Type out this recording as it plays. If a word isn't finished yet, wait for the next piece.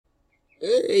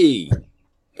Hey,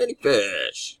 Penny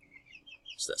Fish.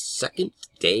 It's the 2nd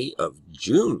day of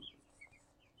June,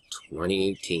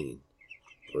 2018.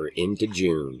 We're into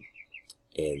June,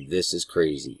 and this is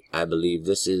crazy. I believe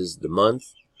this is the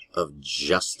month of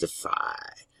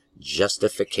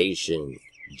justification,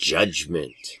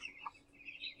 judgment.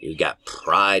 We got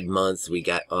Pride Month.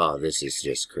 Oh, this is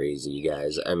just crazy, you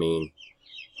guys. I mean,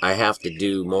 I have to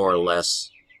do more or less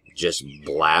just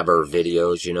blabber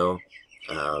videos, you know,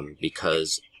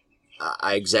 because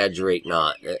I exaggerate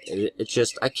not. It's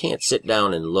just, I can't sit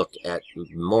down and look at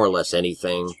more or less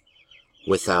anything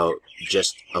without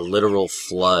just a literal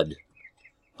flood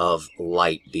of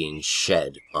light being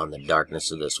shed on the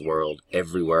darkness of this world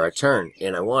everywhere I turn.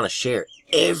 And I want to share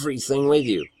everything with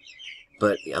you.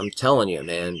 But I'm telling you,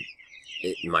 man,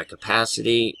 my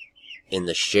capacity in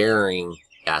the sharing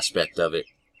aspect of it,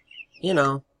 you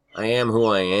know, I am who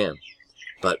I am.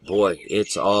 But boy,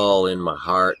 it's all in my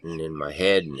heart and in my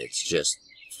head, and it's just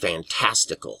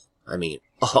fantastical. I mean,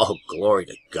 oh, glory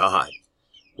to God,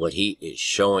 what He is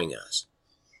showing us.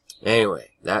 Anyway,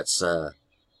 that's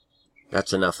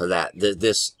enough of that.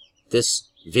 This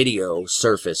video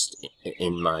surfaced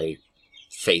in my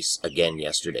face again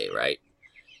yesterday, right?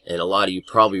 And a lot of you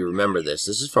probably remember this.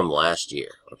 This is from last year,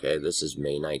 okay? This is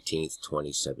May 19th,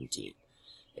 2017.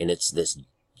 And it's this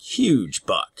huge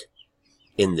buck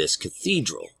in this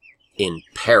cathedral in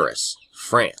Paris,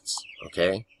 France,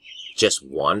 okay? Just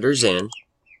wanders in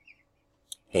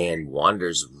and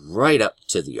wanders right up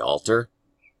to the altar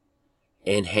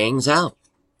and hangs out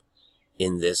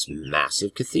in this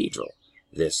massive cathedral.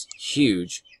 This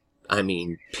huge, I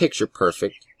mean,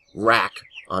 picture-perfect rack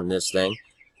on this thing.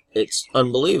 It's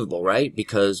unbelievable, right?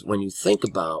 Because when you think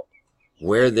about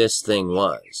where this thing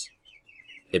was,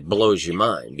 it blows your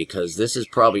mind, because this is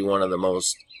probably one of the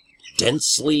most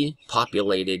densely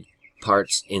populated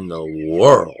parts in the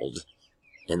world,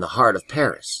 in the heart of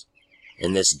Paris,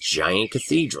 in this giant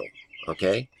cathedral,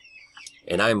 okay?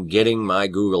 And I'm getting my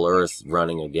Google Earth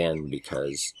running again,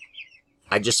 because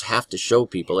I just have to show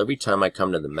people, every time I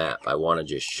come to the map, I want to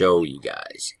just show you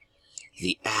guys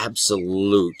the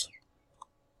absolute,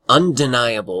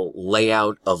 undeniable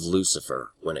layout of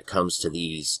Lucifer when it comes to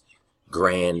these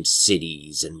grand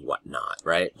cities and whatnot,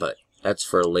 right? But that's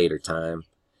for a later time.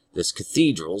 This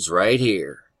cathedral's right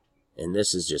here, and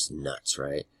this is just nuts,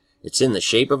 right? It's in the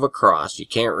shape of a cross. You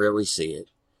can't really see it.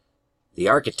 The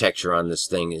architecture on this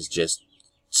thing is just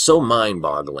so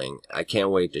mind-boggling. I can't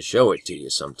wait to show it to you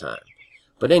sometime.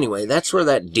 But anyway, that's where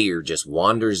that deer just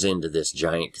wanders into this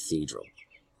giant cathedral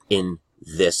in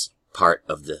this part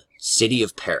of the city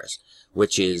of Paris,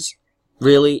 which is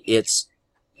really, it's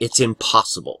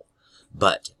impossible.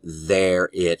 But there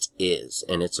it is,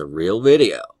 and it's a real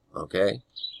video, okay?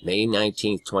 May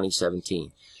 19th,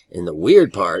 2017. And the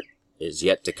weird part is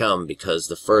yet to come, because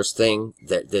the first thing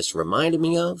that this reminded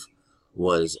me of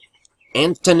was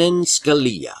Antonin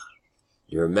Scalia.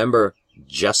 You remember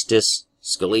Justice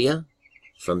Scalia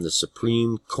from the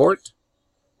Supreme Court?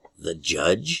 The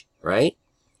judge, right?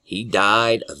 He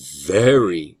died a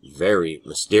very, very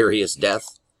mysterious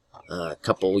death a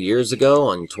couple years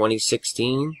ago in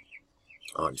 2016.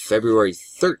 On February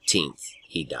 13th,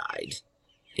 he died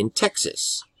in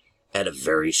Texas at a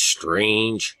very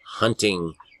strange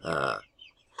hunting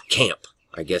camp,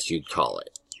 I guess you'd call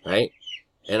it, right?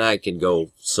 And I could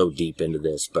go so deep into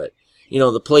this, but, you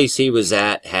know, the place he was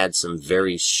at had some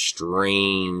very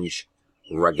strange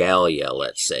regalia,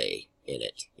 let's say, in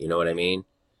it. You know what I mean?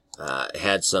 It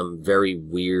had some very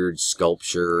weird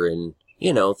sculpture and,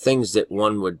 you know, things that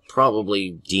one would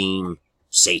probably deem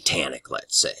satanic,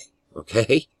 let's say.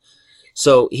 Okay?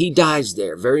 So he dies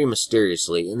there very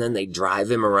mysteriously, and then they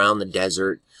drive him around the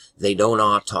desert. They don't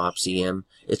autopsy him.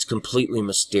 It's completely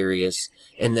mysterious.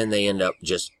 And then they end up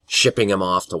just shipping him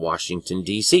off to Washington,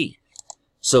 D.C.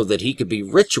 so that he could be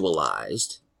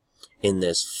ritualized in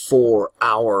this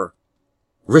 4-hour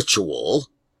ritual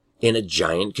in a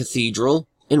giant cathedral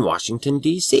in Washington,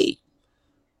 D.C.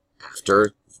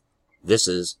 After this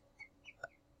is,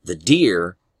 the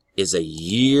deer is a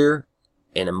year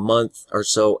and a month or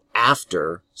so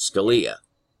after Scalia,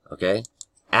 okay?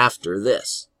 After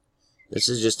this. This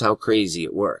is just how crazy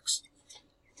it works.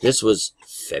 This was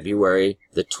February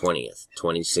the 20th,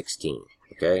 2016,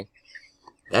 okay?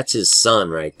 That's his son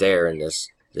right there in this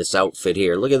outfit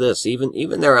here. Look at this,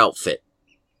 even their outfit.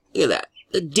 Look at that.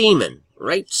 The demon,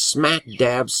 right smack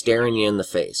dab staring you in the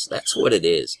face. That's what it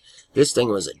is. This thing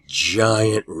was a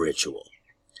giant ritual.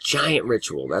 Giant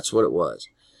ritual, that's what it was.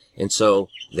 And so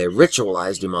they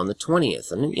ritualized him on the 20th.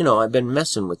 And, you know, I've been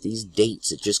messing with these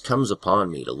dates. It just comes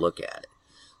upon me to look at it.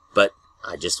 But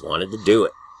I just wanted to do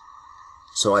it.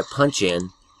 So I punch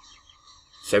in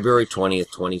February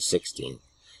 20th, 2016.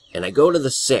 And I go to the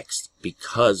 6th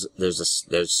because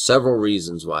there's several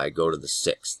reasons why I go to the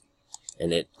 6th.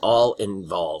 And it all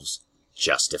involves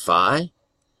justify,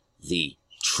 the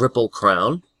Triple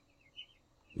Crown,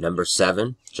 number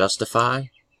 7, justify,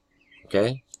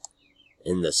 okay?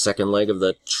 In the second leg of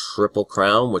the Triple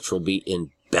Crown, which will be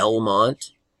in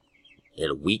Belmont in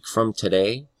a week from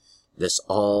today. This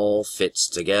all fits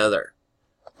together.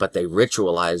 But they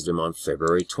ritualized him on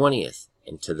February 20th.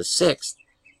 And to the 6th,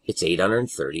 it's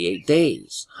 838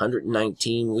 days,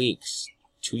 119 weeks,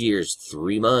 2 years,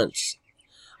 3 months.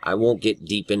 I won't get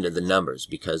deep into the numbers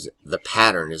because the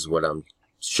pattern is what I'm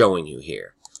showing you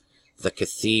here. The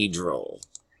cathedral.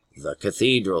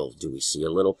 Do we see a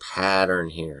little pattern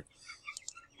here?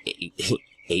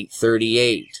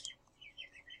 838.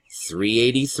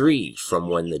 383 from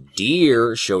when the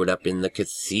deer showed up in the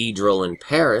cathedral in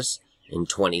Paris in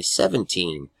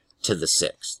 2017 to the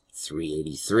 6th.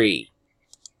 383.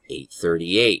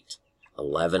 838.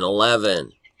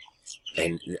 1111.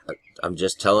 And I'm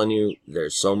just telling you,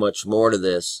 there's so much more to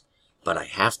this, but I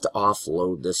have to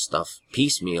offload this stuff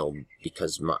piecemeal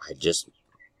because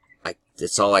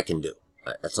it's all I can do.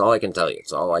 That's all I can tell you.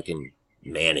 It's all I can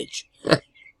manage.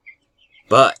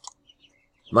 But,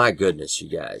 my goodness, you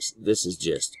guys, this is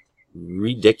just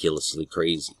ridiculously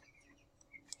crazy.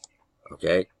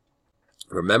 Okay?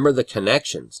 Remember the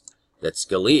connections that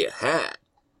Scalia had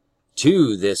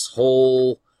to this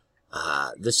whole,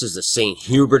 this is the St.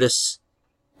 Hubertus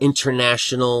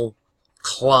International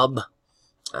Club.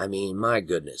 I mean, my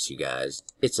goodness, you guys,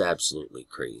 it's absolutely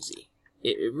crazy.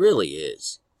 It really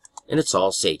is. And it's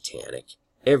all satanic.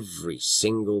 Every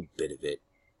single bit of it.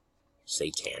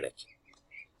 Satanic.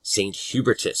 St.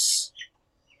 Hubertus.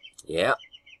 Yeah.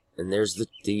 And there's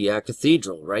the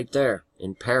cathedral right there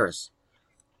in Paris.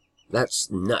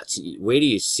 That's nuts. Wait till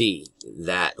you see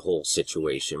that whole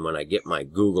situation when I get my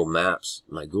Google Maps,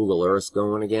 my Google Earth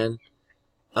going again.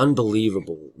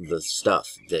 Unbelievable, the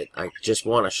stuff that I just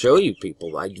want to show you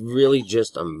people.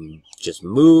 I'm just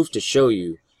moved to show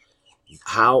you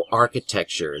how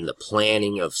architecture and the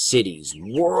planning of cities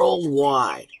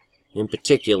worldwide, in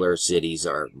particular cities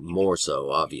are more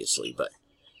so, obviously, but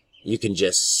you can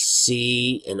just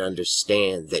see and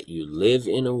understand that you live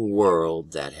in a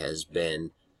world that has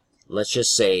been, let's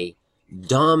just say,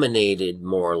 dominated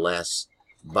more or less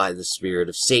by the spirit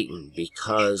of Satan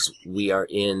because we are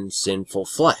in sinful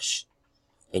flesh.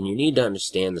 And you need to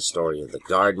understand the story of the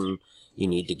garden. You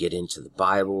need to get into the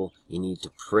Bible. You need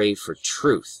to pray for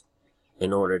truth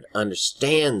in order to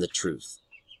understand the truth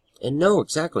and know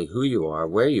exactly who you are,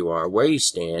 where you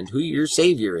stand, who your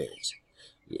Savior is.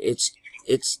 It's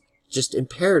just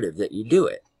imperative that you do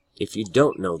it if you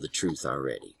don't know the truth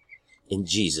already. And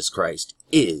Jesus Christ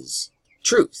is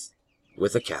truth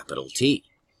with a capital T.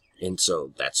 And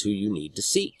so that's who you need to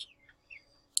seek.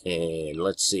 And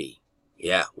let's see.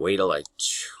 Yeah, wait till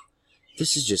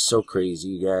this is just so crazy,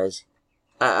 you guys.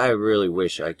 I really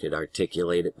wish I could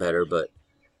articulate it better, but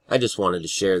I just wanted to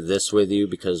share this with you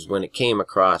because when it came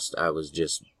across, I was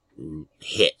just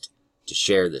hit to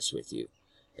share this with you.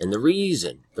 And the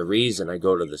reason I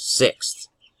go to the 6th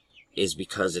is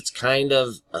because it's kind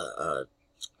of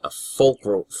a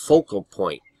focal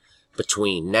point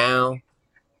between now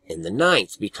and the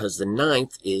 9th, because the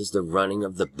 9th is the running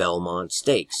of the Belmont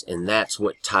Stakes, and that's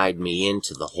what tied me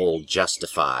into the whole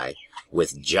justify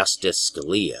with Justice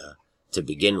Scalia to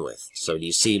begin with. So do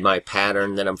you see my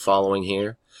pattern that I'm following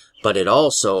here? But it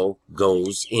also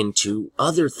goes into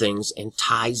other things and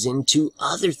ties into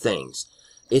other things.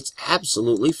 It's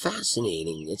absolutely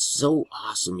fascinating. It's so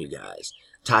awesome, you guys.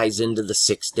 Ties into the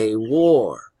 6-Day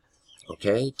War.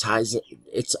 Okay?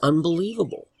 It's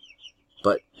unbelievable.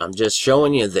 But I'm just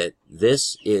showing you that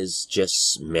this is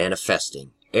just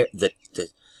manifesting. The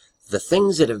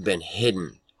things that have been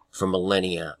hidden for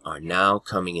millennia are now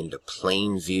coming into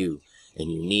plain view.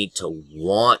 And you need to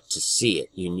want to see it.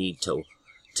 You need to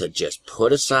just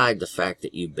put aside the fact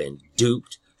that you've been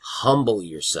duped, humble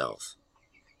yourself,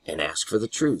 and ask for the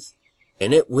truth.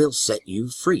 And it will set you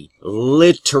free.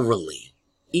 Literally.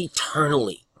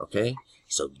 Eternally. Okay?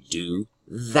 So do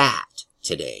that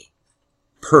today.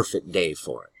 Perfect day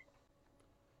for it.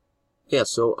 Yeah,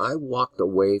 so I walked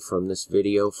away from this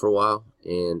video for a while,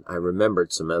 and I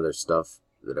remembered some other stuff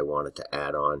that I wanted to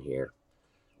add on here.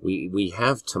 We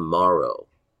have tomorrow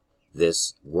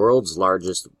this world's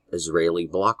largest Israeli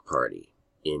block party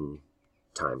in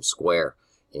Times Square.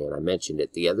 And I mentioned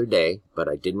it the other day, but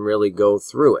I didn't really go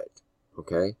through it.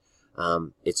 Okay?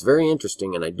 It's very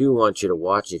interesting, and I do want you to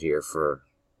watch it here for,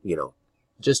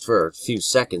 just for a few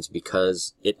seconds,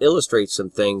 because it illustrates some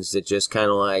things that just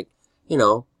kind of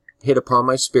hit upon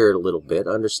my spirit a little bit,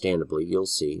 understandably. You'll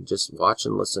see. Just watch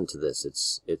and listen to this.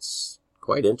 It's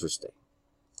quite interesting.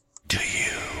 Do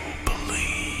you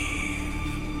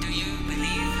believe? Do you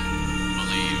believe?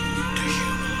 Believe. Do you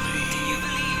believe? Do you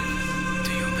believe?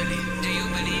 Do you believe? Do you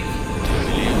believe?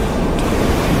 Do you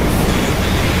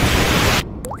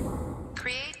believe?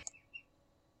 Create.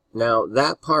 Now,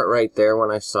 that part right there,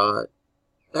 when I saw it,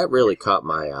 that really caught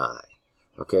my eye.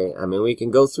 Okay? I mean, we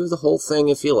can go through the whole thing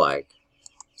if you like.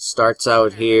 Starts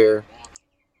out here.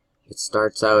 It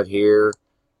starts out here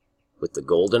with the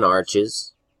golden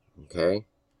arches. Okay?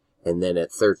 And then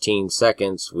at 13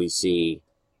 seconds, we see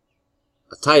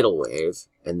a tidal wave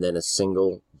and then a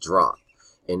single drop.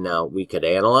 And now, we could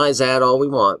analyze that all we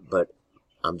want, but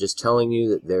I'm just telling you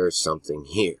that there is something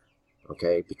here.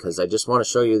 Okay? Because I just want to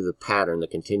show you the pattern, the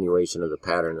continuation of the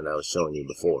pattern that I was showing you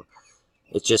before.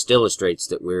 It just illustrates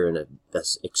that we're in an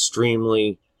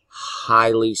extremely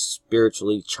highly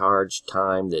spiritually charged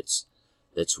time that's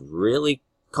really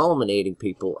culminating,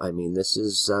 people. I mean, this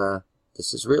is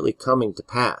really coming to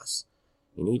pass.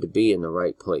 You need to be in the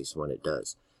right place when it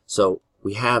does. So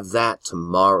we have that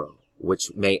tomorrow,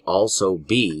 which may also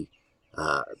be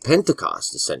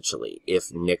Pentecost, essentially,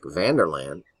 if Nick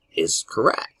Vanderland is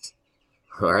correct.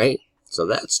 All right? So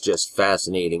that's just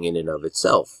fascinating in and of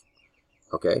itself.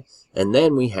 Okay? And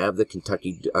then we have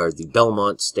the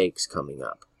Belmont Stakes coming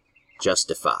up.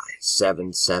 Justify,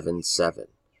 777.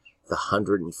 The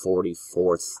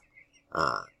 144th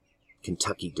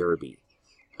Kentucky Derby.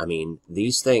 I mean,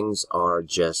 these things are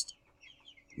just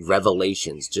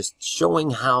revelations, just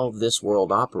showing how this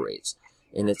world operates.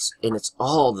 And it's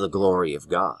all the glory of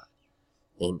God.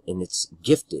 And it's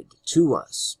gifted to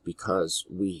us because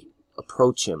we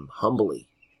approach Him humbly,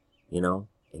 you know,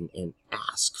 and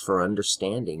ask for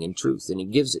understanding and truth, and He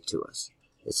gives it to us.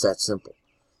 It's that simple.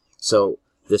 So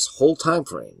this whole time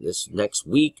frame, this next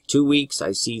week, 2 weeks,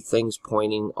 I see things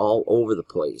pointing all over the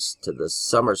place to the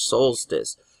summer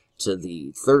solstice, to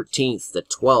the 13th, the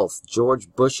 12th,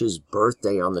 George Bush's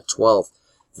birthday on the 12th.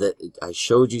 That I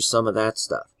showed you some of that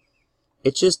stuff.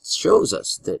 It just shows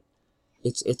us that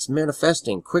it's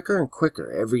manifesting quicker and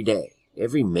quicker every day,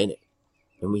 every minute.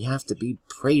 And we have to be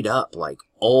prayed up like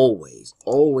always,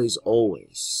 always,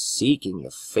 always, seeking the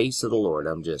face of the Lord.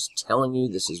 I'm just telling you,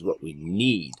 this is what we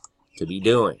need to be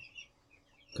doing.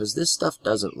 Because this stuff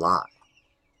doesn't lie.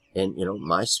 And, you know,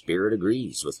 my spirit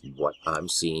agrees with what I'm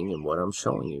seeing and what I'm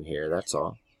showing you here, that's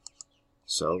all.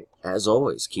 So, as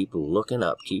always, keep looking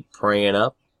up, keep praying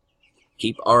up,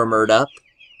 keep armored up.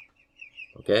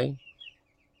 Okay?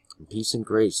 And peace and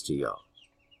grace to y'all.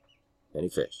 Any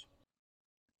fish.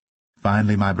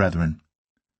 Finally, my brethren,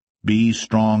 be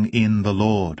strong in the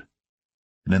Lord,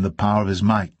 and in the power of his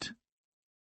might.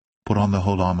 Put on the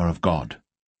whole armour of God,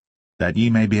 that ye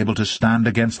may be able to stand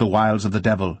against the wiles of the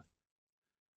devil.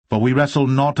 For we wrestle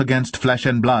not against flesh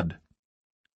and blood,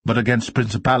 but against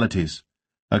principalities,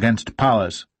 against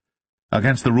powers,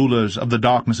 against the rulers of the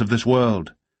darkness of this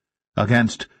world,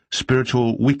 against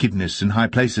spiritual wickedness in high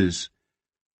places.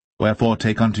 Wherefore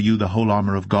take unto you the whole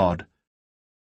armour of God,